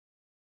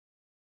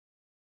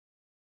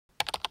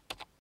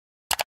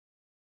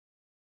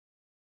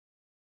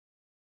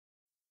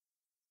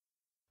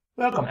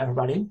Welcome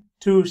everybody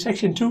to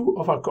section 2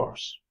 of our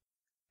course.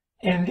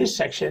 In this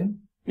section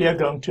we are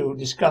going to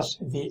discuss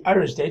the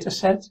iris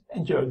dataset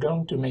and you are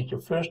going to make your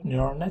first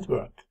neural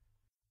network.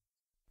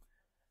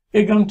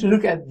 We are going to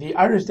look at the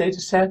iris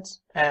dataset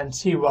and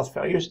see what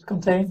values it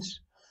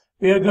contains.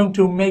 We are going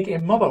to make a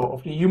model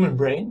of the human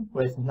brain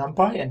with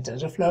NumPy and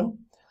Tensorflow.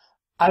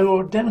 I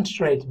will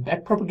demonstrate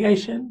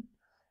backpropagation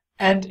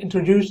and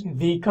introduce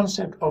the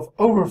concept of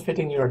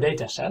overfitting your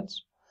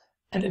datasets.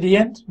 And at the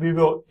end, we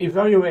will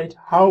evaluate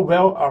how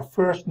well our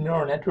first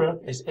neural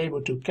network is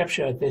able to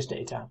capture this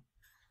data.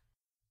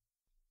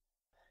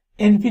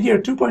 In video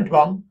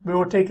 2.1, we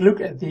will take a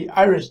look at the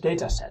iris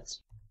dataset.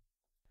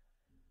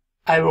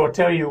 I will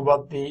tell you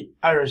what the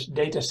iris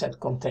dataset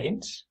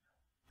contains.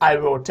 I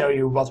will tell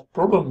you what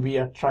problem we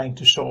are trying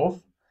to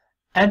solve.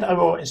 And I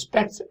will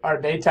inspect our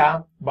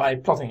data by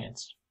plotting it.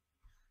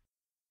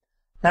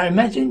 Now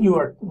imagine you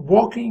are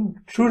walking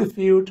through the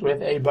field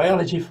with a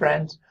biology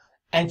friend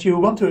and you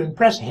want to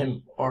impress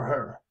him or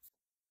her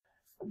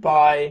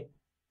by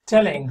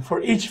telling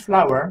for each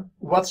flower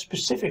what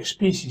specific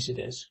species it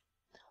is.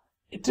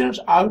 It turns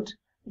out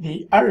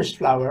the iris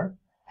flower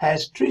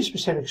has 3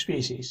 specific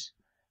species,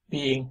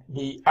 being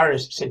the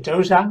iris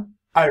setosa,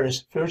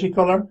 iris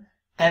versicolor,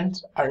 and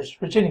iris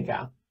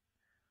virginica.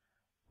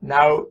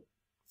 Now,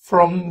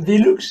 from the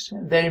looks,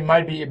 they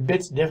might be a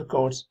bit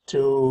difficult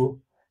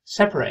to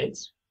separate,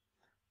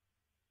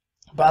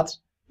 but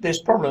this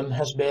problem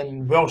has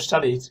been well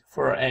studied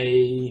for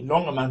a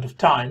long amount of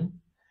time,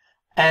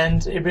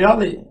 and a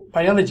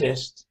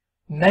biologist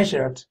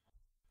measured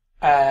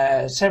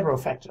several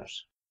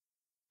factors,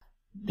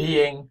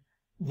 being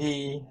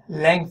the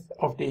length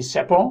of the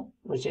sepal,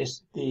 which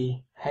is the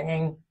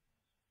hanging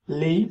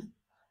leaf,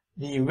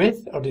 the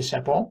width of the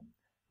sepal,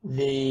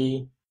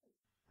 the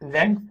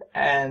length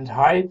and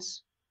height,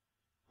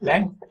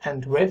 length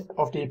and width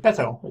of the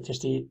petal, which is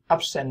the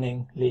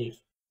upstanding leaf.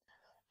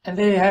 And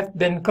they have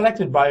been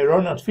collected by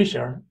Ronald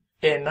Fisher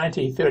in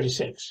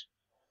 1936.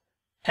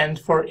 And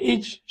for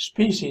each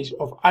species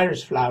of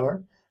iris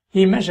flower,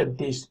 he measured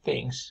these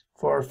things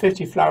for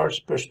 50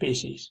 flowers per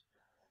species.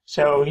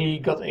 So he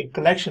got a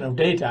collection of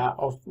data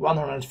of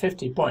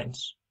 150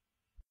 points.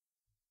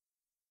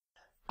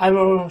 I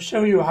will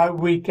show you how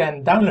we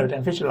can download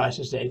and visualize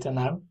this data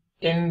now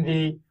in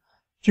the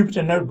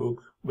Jupyter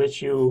Notebook,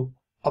 which you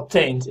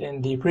obtained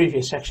in the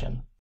previous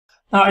section.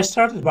 Now I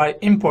started by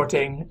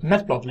importing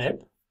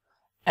matplotlib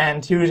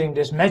and using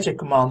this magic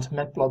command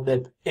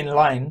matplotlib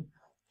inline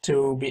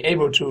to be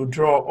able to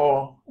draw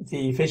all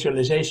the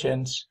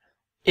visualizations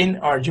in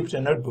our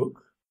Jupyter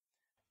Notebook.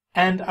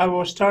 And I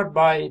will start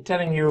by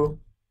telling you,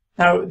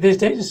 now this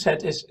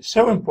dataset is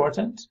so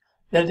important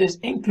that it is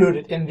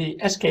included in the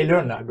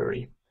SKLearn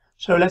library.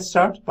 So let's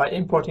start by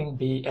importing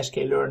the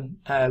SKLearn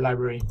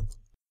library.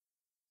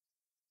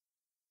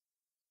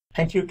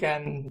 And you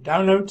can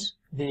download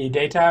the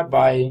data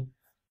by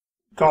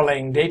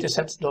calling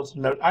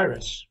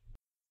datasets.loadiris.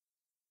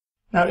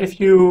 Now if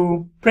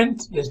you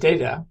print this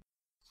data,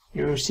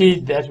 you see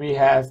that we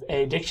have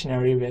a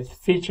dictionary with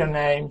feature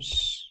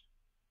names.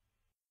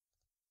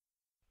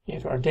 We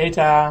have our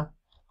data,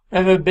 we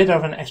have a bit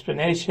of an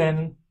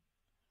explanation,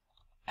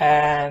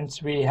 and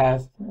we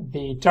have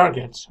the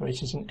targets,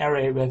 which is an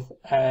array with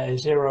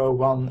 0,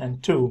 1,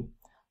 and 2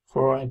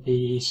 for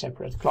the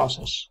separate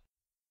classes.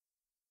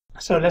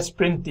 So let's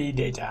print the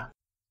data.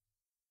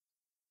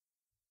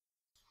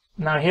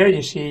 Now here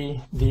you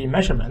see the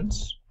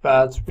measurements,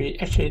 but we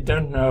actually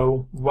don't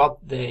know what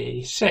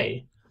they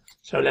say.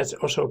 So let's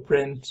also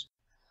print.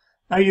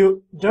 Now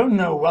you don't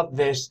know what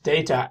this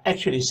data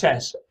actually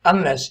says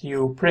unless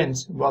you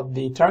print what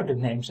the target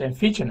names and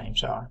feature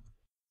names are.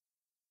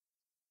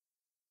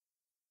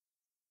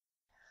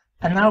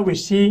 And now we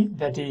see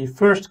that the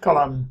first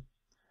column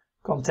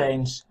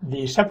contains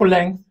the sepal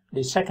length,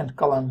 the second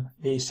column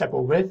the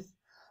sepal width,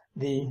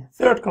 the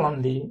third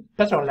column the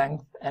petal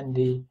length, and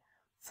the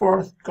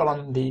fourth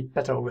column the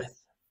petal width.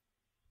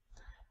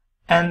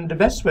 And the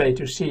best way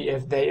to see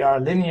if they are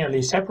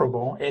linearly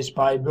separable is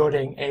by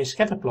building a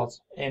scatterplot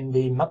in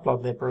the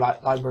matplotlib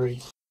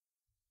library.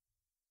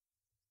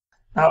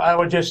 Now I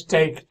will just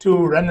take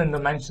 2 random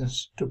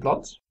dimensions to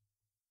plot,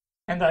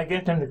 and I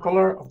give them the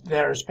color of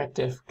their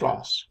respective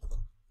class.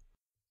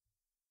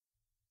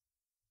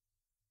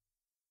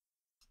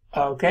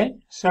 Okay,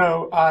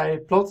 so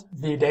I plot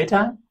the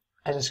data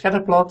as a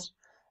scatterplot,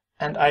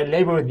 and I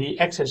label the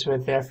axes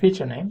with their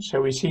feature names,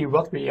 so we see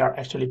what we are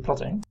actually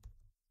plotting.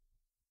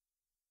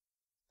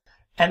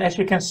 And as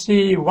you can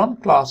see, one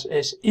class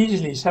is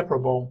easily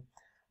separable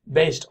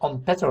based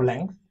on petal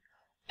length,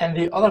 and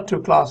the other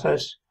 2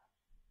 classes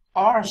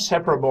are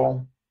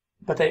separable,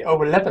 but they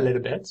overlap a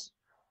little bit,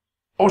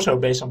 also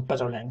based on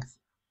petal length.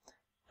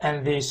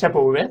 And the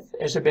sepal width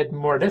is a bit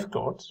more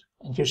difficult,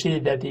 and you see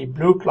that the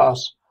blue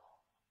class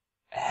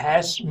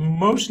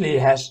mostly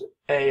has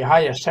a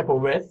higher sepal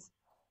width,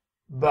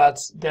 but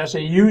there's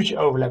a huge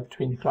overlap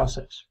between the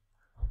classes.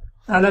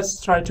 Now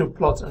let's try to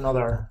plot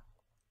another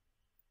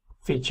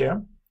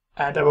feature,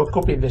 and I will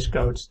copy this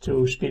code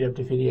to speed up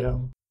the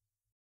video.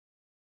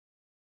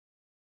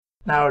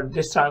 Now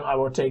this time I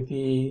will take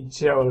the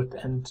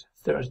 0th and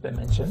 3rd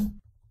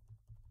dimension.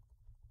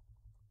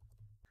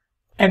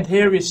 And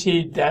here we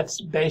see that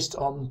based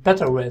on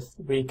pattern width,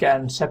 we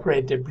can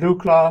separate the blue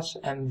class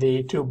and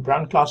the two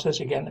brown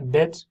classes again a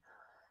bit.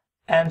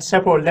 And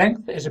sepal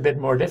length is a bit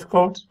more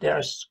difficult.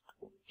 There's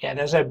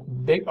a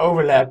big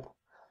overlap,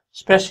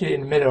 especially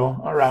in the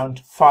middle, around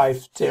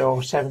 5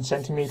 till 7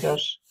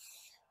 centimeters.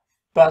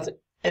 But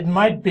it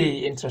might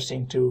be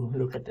interesting to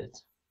look at it.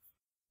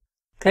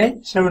 Okay,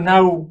 so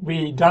now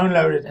we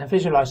downloaded and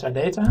visualized our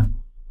data.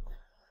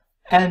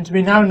 And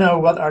we now know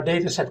what our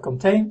dataset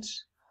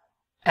contains.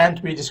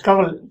 And we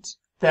discovered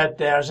that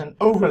there's an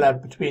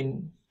overlap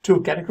between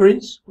two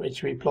categories,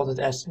 which we plotted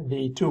as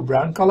the two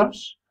brown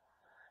colors.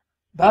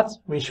 But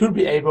we should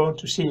be able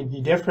to see the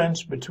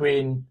difference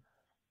between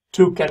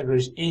two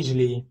categories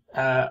easily,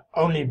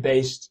 only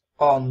based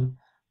on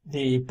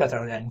the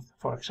pattern length,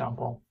 for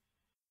example.